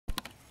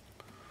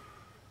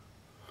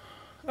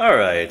All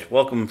right,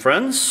 welcome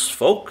friends,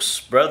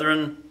 folks,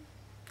 brethren,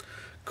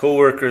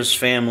 co-workers,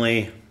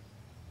 family,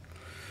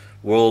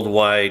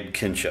 worldwide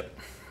kinship.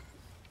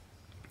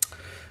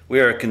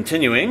 We are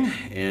continuing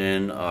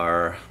in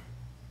our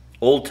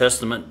Old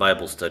Testament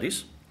Bible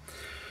studies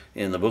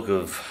in the book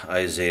of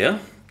Isaiah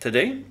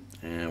today,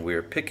 and we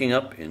are picking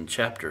up in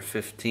chapter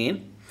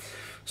 15.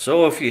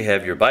 So if you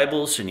have your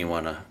Bibles and you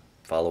want to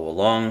follow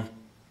along,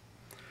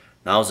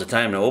 now's the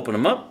time to open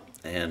them up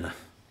and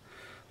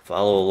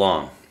follow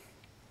along.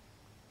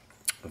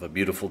 We have a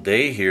beautiful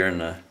day here in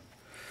the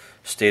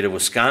state of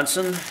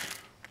Wisconsin,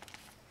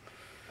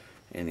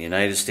 in the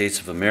United States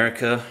of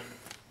America.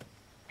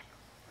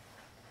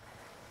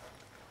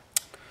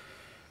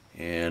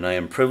 And I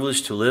am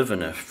privileged to live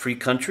in a free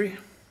country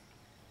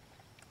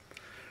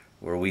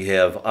where we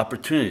have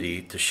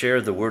opportunity to share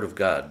the Word of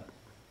God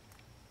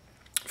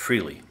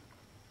freely,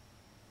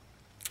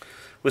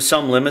 with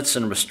some limits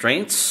and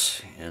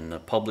restraints in the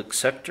public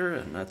sector,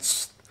 and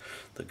that's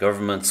the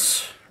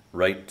government's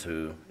right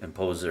to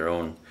impose their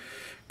own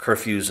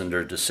curfews and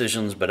their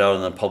decisions. But out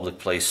in the public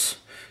place,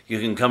 you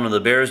can come to the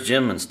Bears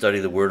gym and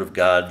study the Word of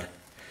God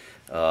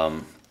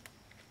and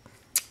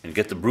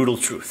get the brutal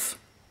truth.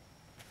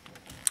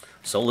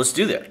 So let's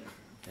do that.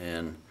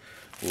 And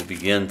we'll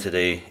begin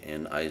today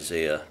in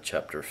Isaiah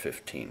chapter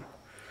 15.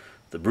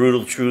 The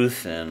brutal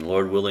truth, and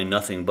Lord willing,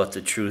 nothing but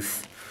the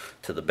truth,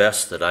 to the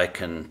best that I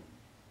can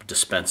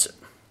dispense it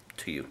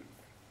to you.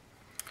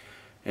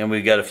 And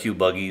we've got a few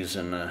buggies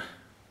and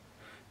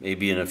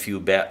maybe a few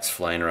bats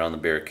flying around the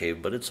bear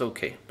cave, but it's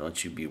okay.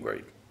 Don't you be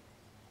worried.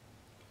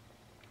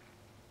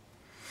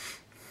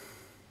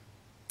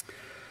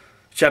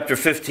 Chapter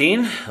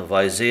 15 of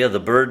Isaiah,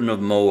 the burden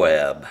of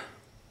Moab.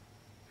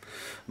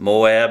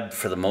 Moab,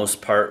 for the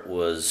most part,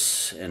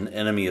 was an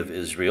enemy of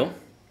Israel.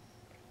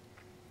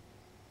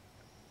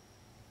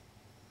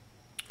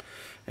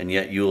 And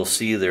yet you will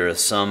see there are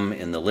some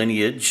in the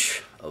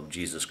lineage of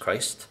Jesus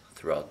Christ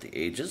throughout the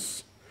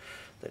ages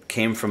that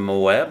came from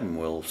Moab, and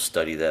we'll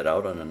study that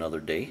out on another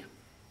day.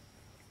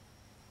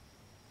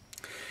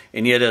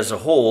 And yet as a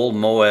whole,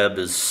 Moab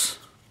is,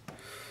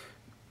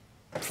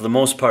 for the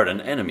most part,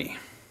 an enemy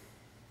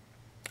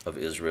of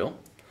Israel,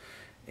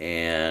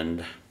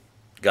 and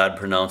God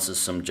pronounces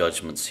some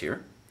judgments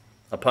here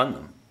upon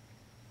them.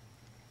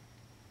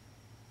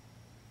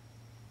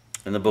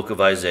 And the book of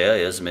Isaiah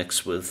is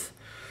mixed with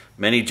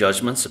many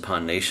judgments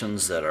upon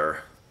nations that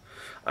are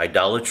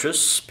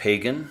idolatrous,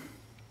 pagan,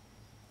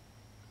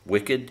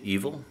 wicked,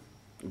 evil.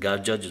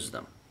 God judges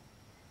them.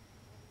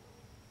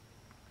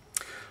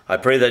 I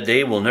pray that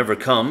day will never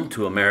come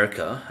to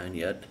America, and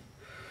yet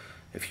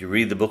if you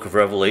read the book of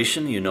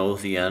Revelation, you know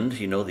the end.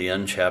 You know the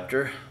end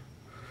chapter.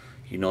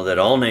 You know that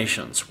all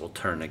nations will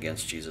turn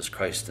against Jesus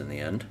Christ in the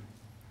end,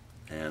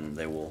 and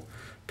they will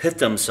pit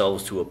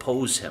themselves to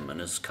oppose him in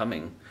his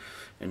coming,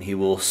 and he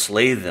will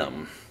slay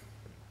them.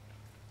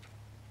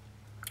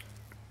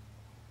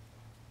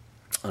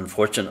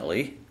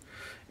 Unfortunately,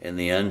 in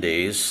the end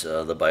days,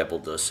 the Bible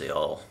does say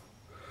all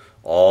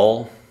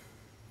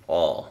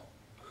will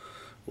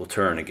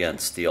turn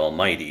against the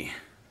Almighty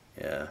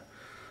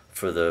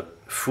for the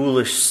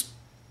foolish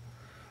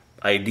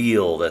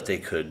ideal that they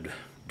could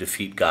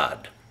defeat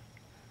God.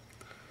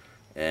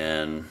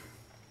 And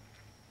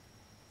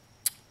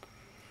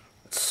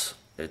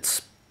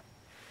it's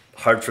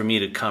hard for me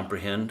to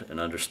comprehend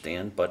and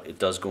understand, but it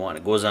does go on.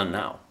 It goes on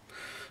now.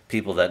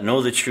 People that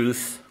know the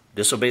truth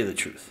disobey the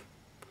truth.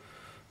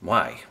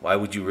 Why? Why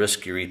would you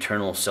risk your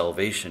eternal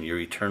salvation, your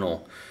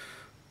eternal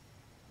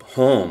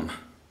home,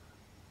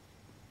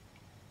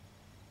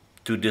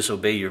 to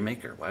disobey your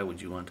Maker? Why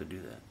would you want to do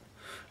that?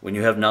 When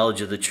you have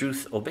knowledge of the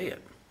truth, obey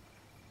it.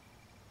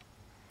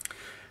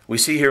 We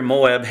see here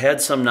Moab had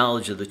some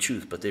knowledge of the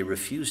truth, but they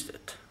refused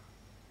it.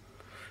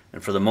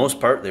 And for the most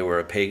part, they were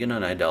a pagan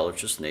and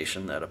idolatrous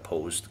nation that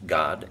opposed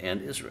God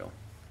and Israel.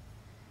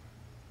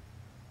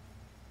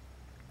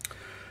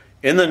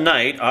 In the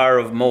night, Ar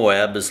of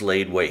Moab is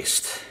laid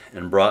waste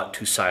and brought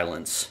to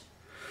silence,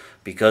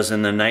 because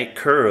in the night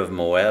Ker of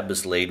Moab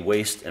is laid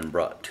waste and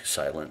brought to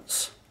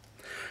silence.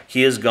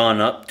 He has gone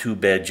up to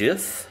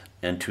Bejith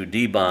and to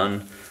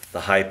Dibon,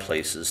 the high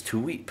places, to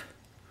weep.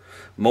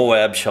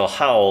 Moab shall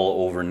howl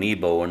over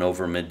Nebo and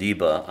over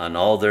Medeba. On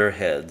all their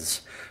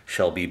heads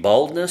shall be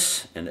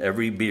baldness, and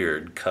every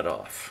beard cut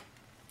off.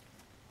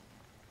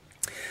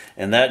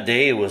 And that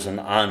day it was an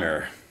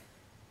honor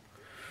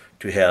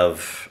to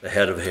have a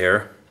head of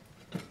hair,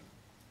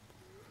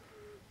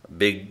 a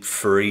big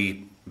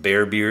furry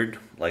bear beard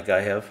like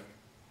I have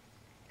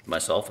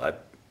myself. I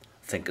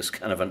think it's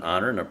kind of an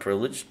honor and a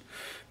privilege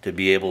to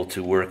be able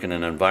to work in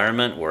an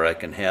environment where I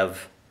can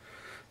have,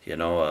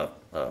 a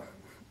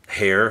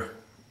hair,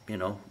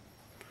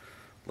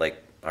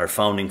 like our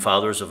founding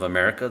fathers of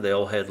America. They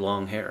all had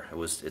long hair.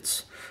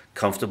 It's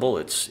comfortable.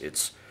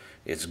 It's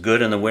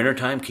good in the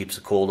wintertime, keeps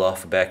the cold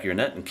off the back of your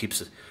neck and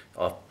keeps it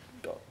off.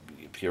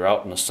 If you're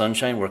out in the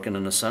sunshine, working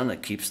in the sun,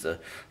 it keeps the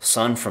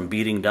sun from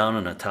beating down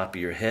on the top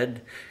of your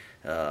head.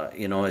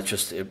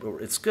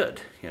 It's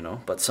good,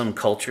 But some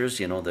cultures,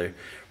 they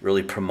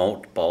really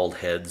promote bald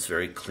heads,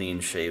 very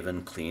clean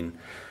shaven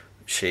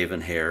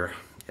hair.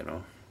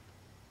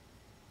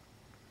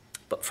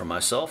 But for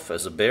myself,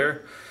 as a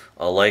bear,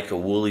 I like a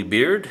woolly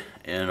beard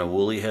and a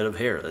woolly head of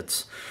hair.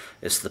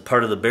 It's the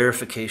part of the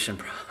bearification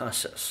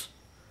process.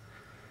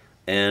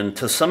 And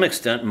to some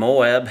extent,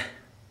 Moab,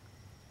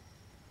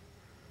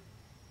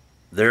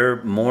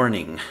 their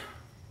mourning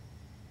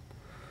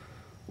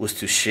was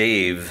to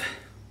shave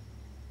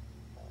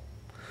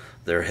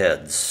their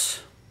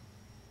heads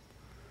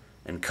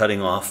and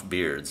cutting off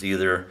beards,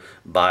 either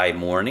by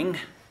mourning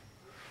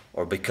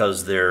or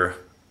because their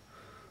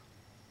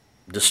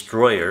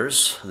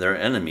destroyers, their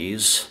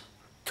enemies,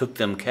 took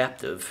them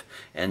captive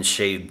and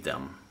shaved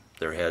them,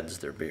 their heads,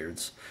 their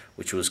beards,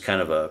 which was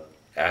kind of an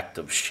act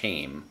of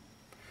shame.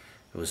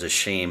 It was a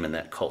shame in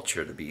that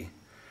culture to be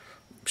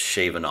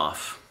shaven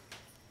off.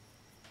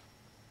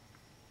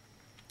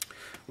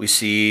 We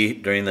see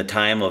during the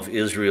time of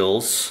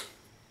Israel's,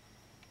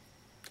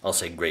 I'll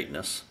say,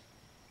 greatness,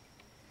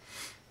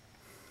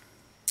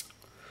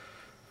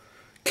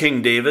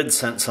 King David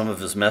sent some of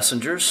his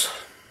messengers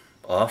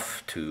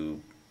off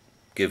to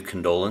give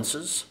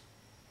condolences,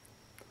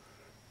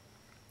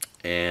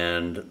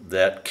 and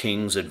that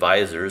king's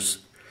advisors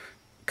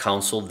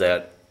counseled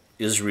that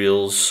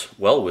Israel's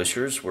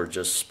well-wishers were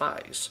just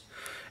spies,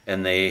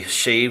 and they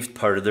shaved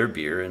part of their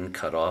beard and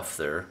cut off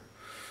their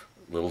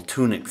little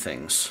tunic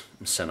things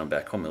and sent them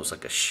back home. It was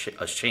like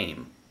a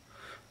shame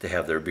to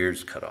have their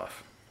beards cut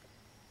off.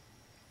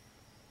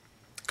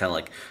 Kind of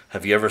like,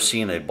 have you ever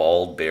seen a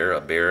bald bear,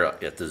 a bear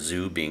at the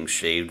zoo being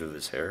shaved of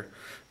his hair?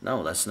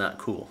 No, that's not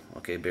cool.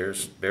 Okay,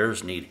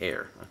 bears need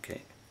hair.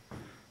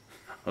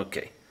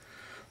 Okay.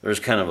 There's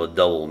kind of a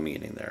double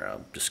meaning there.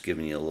 I'm just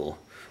giving you a little.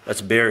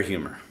 That's bear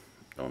humor.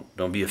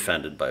 Don't be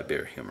offended by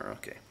bear humor.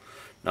 Okay.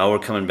 Now we're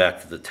coming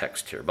back to the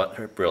text here. But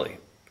really,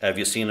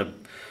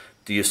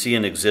 do you see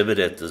an exhibit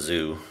at the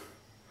zoo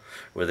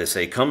where they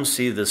say, "Come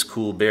see this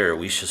cool bear.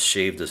 We just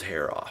shaved his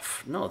hair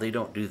off"? No, they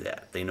don't do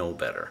that. They know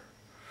better.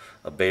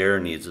 A bear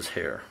needs his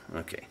hair.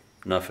 Okay,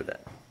 enough of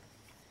that.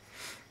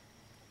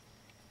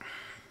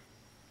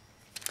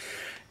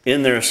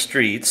 In their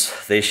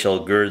streets they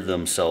shall gird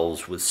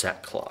themselves with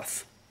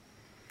sackcloth.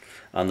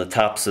 On the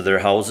tops of their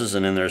houses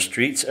and in their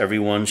streets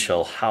everyone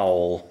shall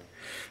howl,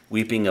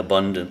 weeping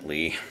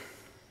abundantly.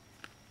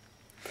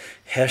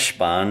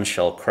 Heshbon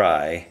shall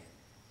cry,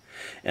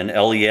 and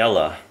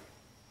Eliela.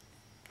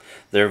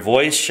 Their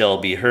voice shall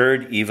be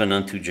heard even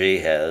unto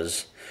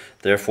Jahaz.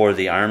 Therefore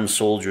the armed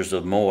soldiers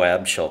of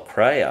Moab shall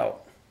cry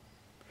out,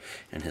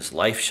 and his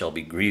life shall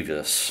be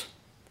grievous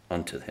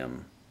unto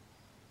him.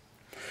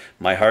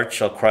 My heart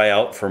shall cry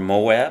out for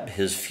Moab,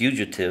 his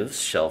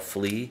fugitives shall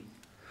flee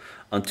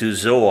unto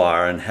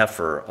Zoar and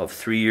Heifer of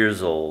 3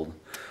 years old.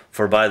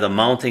 For by the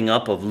mounting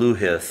up of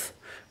Luhith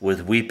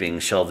with weeping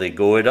shall they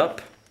go it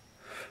up.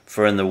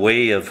 For in the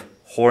way of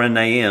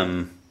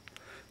Horonaim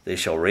they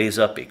shall raise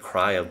up a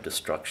cry of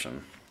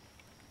destruction.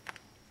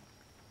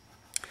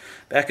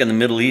 Back in the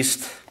Middle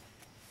East,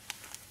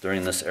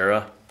 during this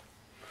era,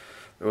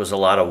 there was a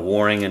lot of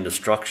warring and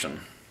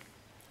destruction.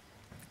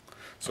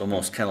 It's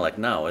almost kind of like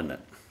now, isn't it?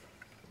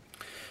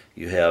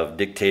 You have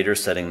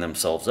dictators setting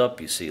themselves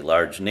up. You see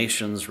large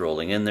nations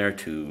rolling in there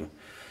to,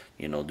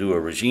 do a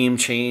regime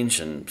change,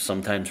 and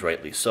sometimes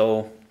rightly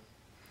so.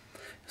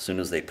 As soon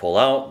as they pull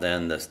out,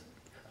 then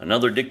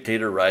another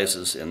dictator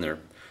rises in their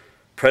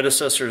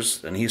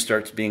predecessors, and he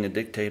starts being a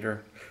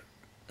dictator,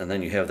 and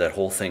then you have that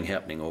whole thing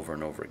happening over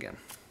and over again.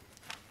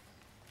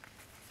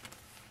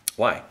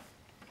 Why?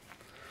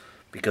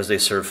 Because they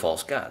serve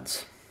false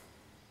gods.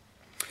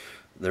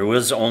 There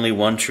was only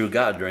one true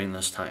God during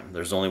this time.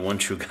 There's only one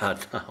true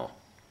God now.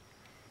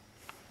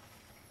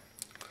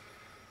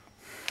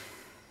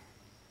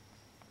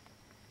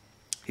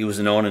 He was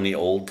known in the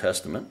Old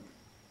Testament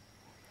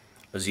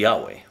as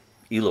Yahweh,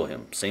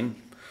 Elohim, same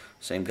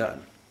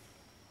God.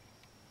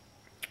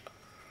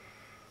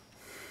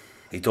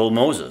 He told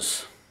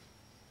Moses,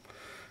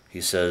 he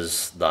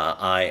says, the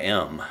I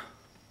am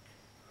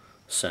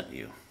sent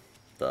you.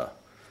 The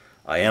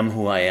I am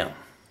who I am.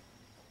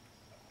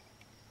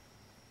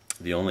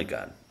 The only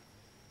God.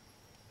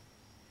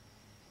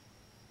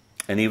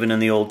 And even in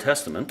the Old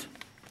Testament,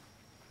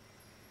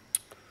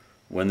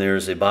 when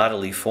there's a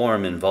bodily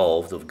form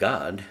involved of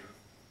God,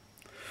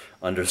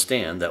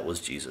 understand that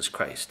was Jesus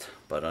Christ,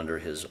 but under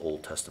his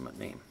Old Testament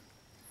name.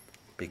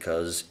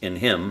 Because in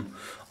him,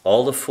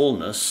 all the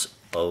fullness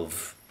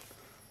of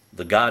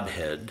the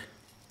Godhead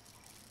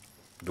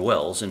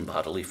dwells in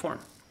bodily form.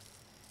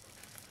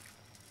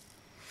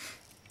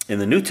 In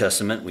the New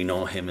Testament, we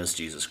know him as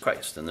Jesus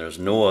Christ, and there's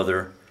no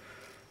other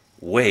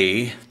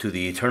way to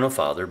the eternal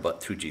Father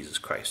but through Jesus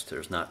Christ.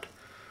 There's not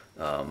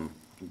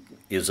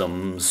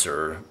isms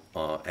or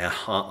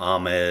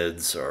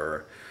Ahmeds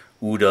or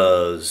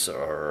Udas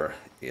or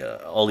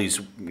all these,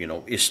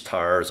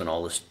 Ishtars and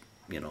all this,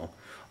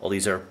 all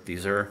these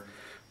are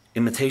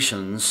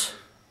imitations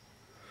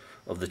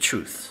of the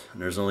truth.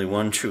 And there's only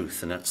one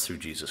truth, and that's through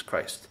Jesus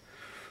Christ.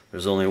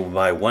 There's only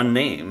by one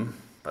name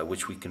by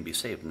which we can be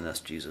saved, and that's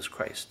Jesus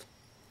Christ.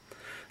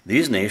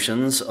 These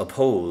nations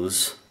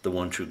oppose the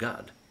one true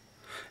God,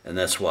 and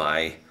that's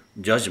why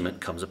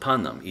judgment comes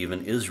upon them,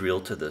 even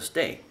Israel to this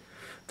day.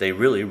 They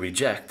really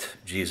reject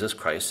Jesus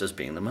Christ as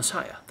being the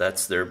Messiah.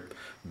 That's their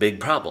big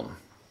problem,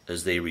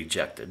 is they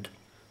rejected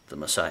the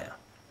Messiah.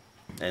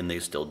 And they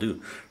still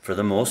do, for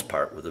the most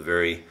part, with a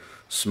very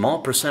small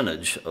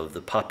percentage of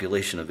the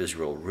population of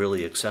Israel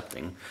really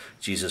accepting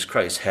Jesus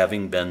Christ,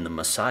 having been the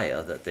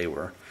Messiah that they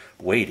were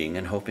waiting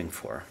and hoping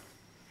for.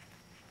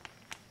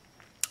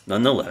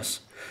 Nonetheless,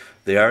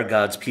 they are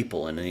God's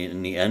people, and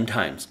in the end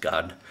times,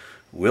 God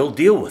will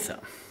deal with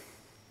them.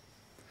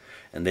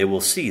 And they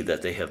will see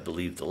that they have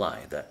believed the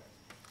lie, that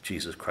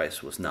Jesus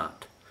Christ was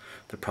not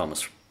the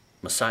promised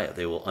Messiah.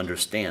 They will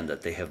understand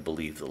that they have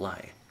believed the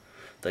lie,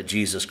 that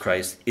Jesus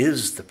Christ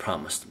is the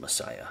promised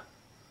Messiah,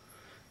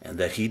 and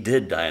that he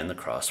did die on the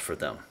cross for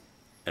them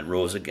and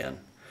rose again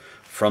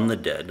from the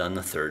dead on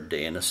the third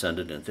day and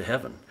ascended into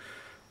heaven.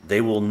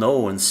 They will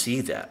know and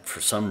see that for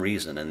some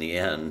reason in the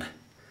end,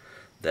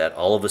 that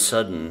all of a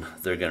sudden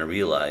they're going to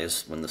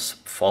realize when this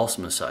false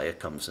Messiah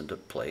comes into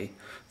play,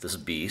 this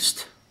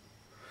beast,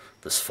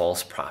 this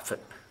false prophet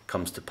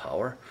comes to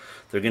power,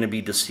 they're going to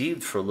be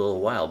deceived for a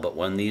little while. But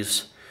when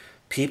these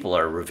people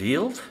are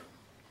revealed,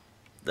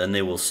 then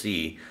they will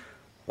see,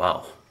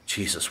 wow,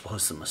 Jesus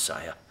was the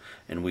Messiah,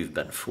 and we've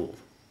been fooled.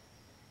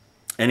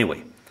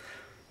 Anyway,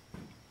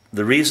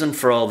 the reason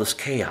for all this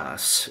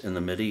chaos in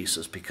the Mideast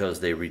is because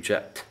they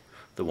reject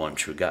the one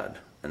true God,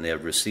 and they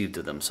have received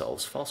to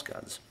themselves false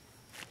gods.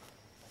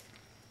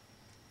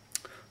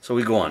 So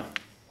we go on.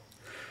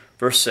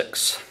 Verse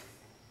 6.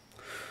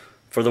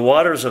 For the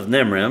waters of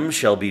Nimrim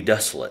shall be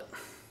desolate,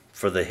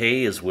 for the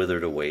hay is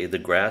withered away, the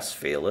grass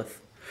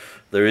faileth,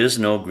 there is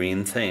no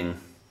green thing.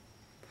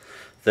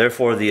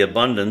 Therefore the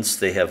abundance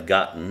they have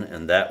gotten,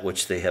 and that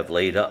which they have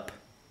laid up,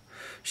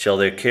 shall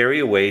they carry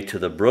away to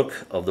the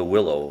brook of the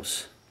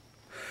willows.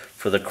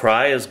 For the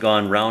cry is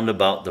gone round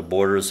about the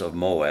borders of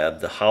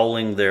Moab, the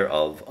howling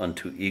thereof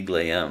unto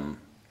Eglaim,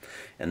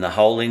 and the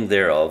howling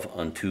thereof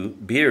unto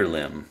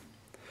Beerlim.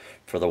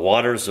 For the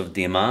waters of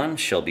Deman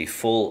shall be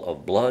full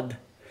of blood,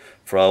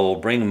 for I will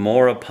bring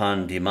more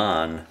upon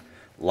Deman,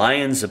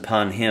 lions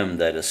upon him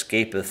that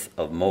escapeth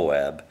of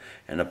Moab,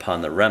 and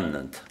upon the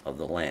remnant of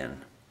the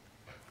land.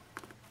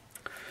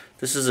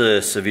 This is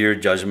a severe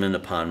judgment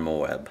upon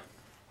Moab.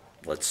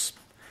 Let's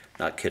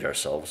not kid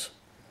ourselves.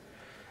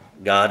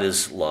 God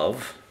is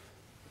love.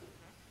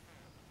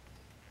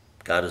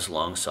 God is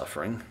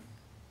long-suffering.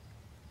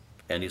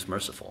 And he's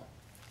merciful.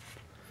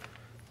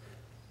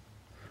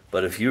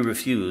 But if you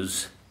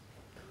refuse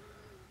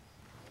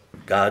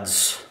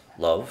God's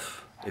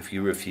love, if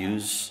you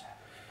refuse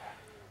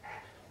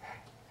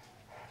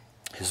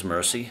his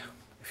mercy,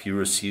 if you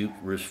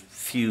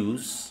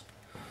refuse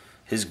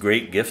his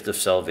great gift of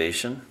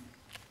salvation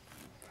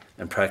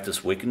and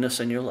practice wickedness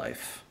in your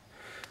life,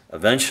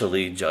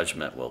 eventually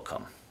judgment will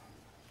come.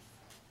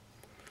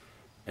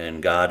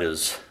 And God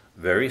is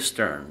very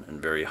stern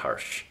and very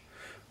harsh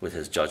with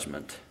his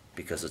judgment,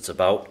 because it's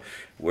about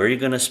where you're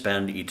going to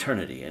spend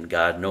eternity, and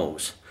God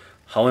knows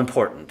how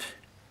important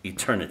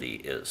eternity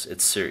is.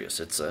 It's serious.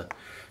 It's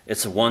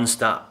a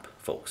one-stop,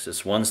 folks.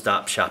 It's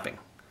one-stop shopping.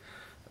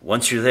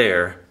 Once you're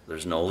there,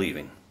 there's no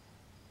leaving.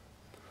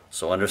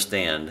 So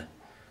understand,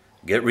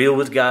 get real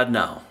with God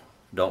now.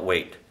 Don't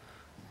wait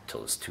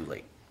till it's too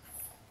late.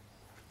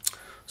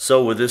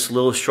 So with this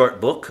little short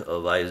book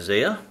of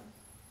Isaiah,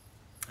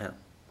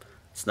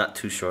 it's not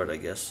too short, I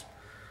guess.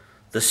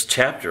 This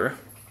chapter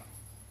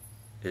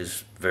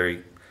is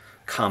very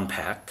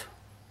compact.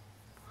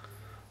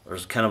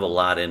 There's kind of a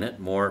lot in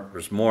it.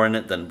 There's more in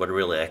it than what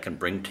really I can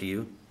bring to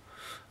you.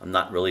 I'm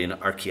not really an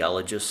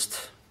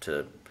archaeologist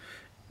to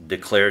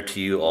declare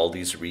to you all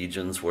these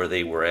regions where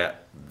they were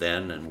at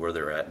then and where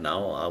they're at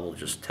now. I will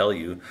just tell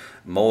you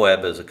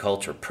Moab as a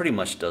culture pretty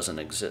much doesn't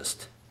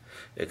exist,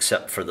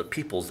 except for the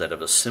peoples that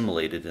have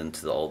assimilated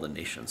into all the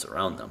nations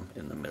around them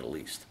in the Middle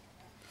East.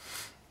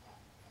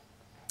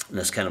 And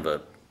that's kind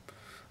of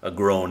a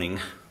groaning,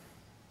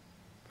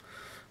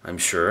 I'm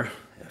sure,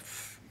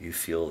 if you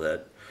feel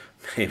that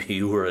maybe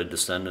you were a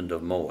descendant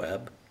of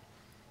Moab.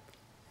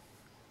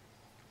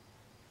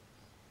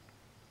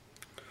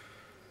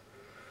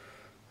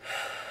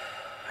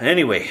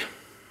 Anyway,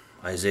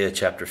 Isaiah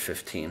chapter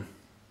 15.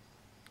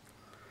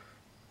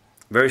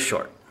 Very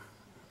short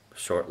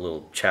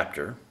little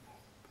chapter.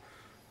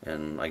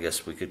 And I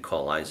guess we could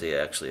call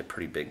Isaiah actually a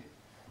pretty big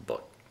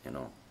book, you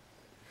know.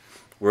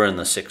 We're in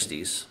the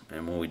 60s,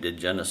 and when we did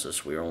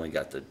Genesis, we only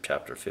got to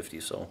chapter 50,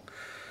 so.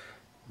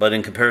 But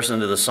in comparison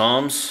to the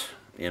Psalms,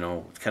 you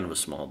know, it's kind of a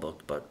small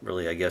book, but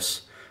really, I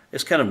guess,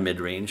 it's kind of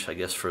mid-range, I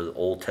guess, for the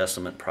Old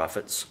Testament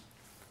prophets.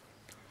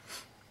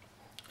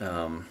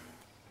 But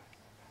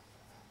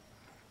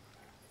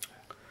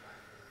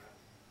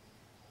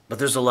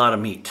there's a lot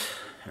of meat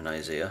in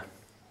Isaiah.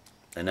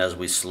 And as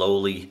we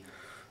slowly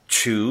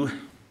chew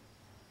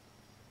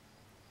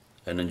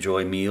and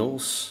enjoy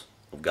meals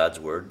of God's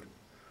Word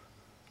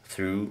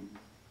through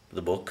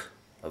the book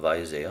of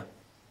Isaiah,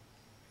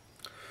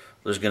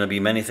 there's going to be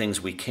many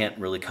things we can't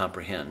really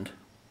comprehend,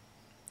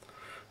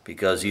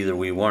 because either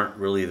we weren't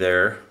really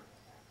there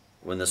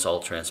when this all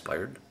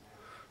transpired,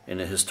 in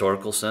a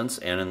historical sense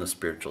and in the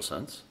spiritual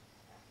sense.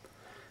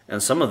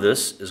 And some of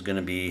this is going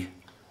to be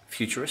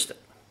futuristic,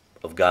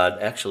 of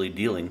God actually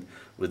dealing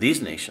with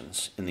these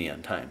nations in the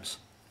end times.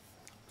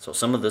 So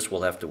some of this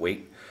will have to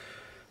wait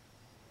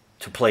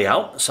to play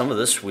out. Some of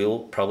this we'll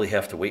probably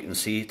have to wait and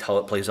see how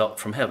it plays out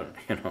from heaven,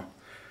 you know.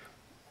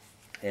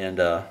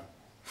 And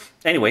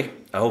anyway,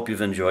 I hope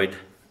you've enjoyed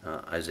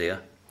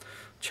Isaiah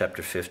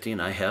chapter 50,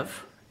 and I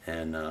have.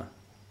 And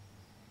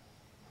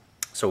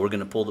so we're going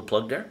to pull the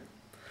plug there.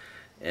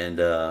 And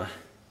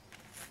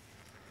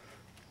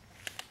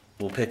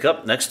we'll pick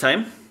up next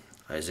time,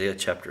 Isaiah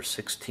chapter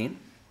 16.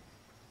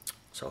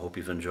 So I hope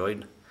you've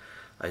enjoyed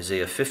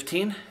Isaiah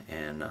 15.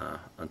 And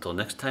until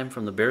next time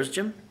from the Bears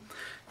Gym,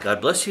 God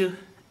bless you,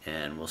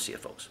 and we'll see you,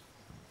 folks.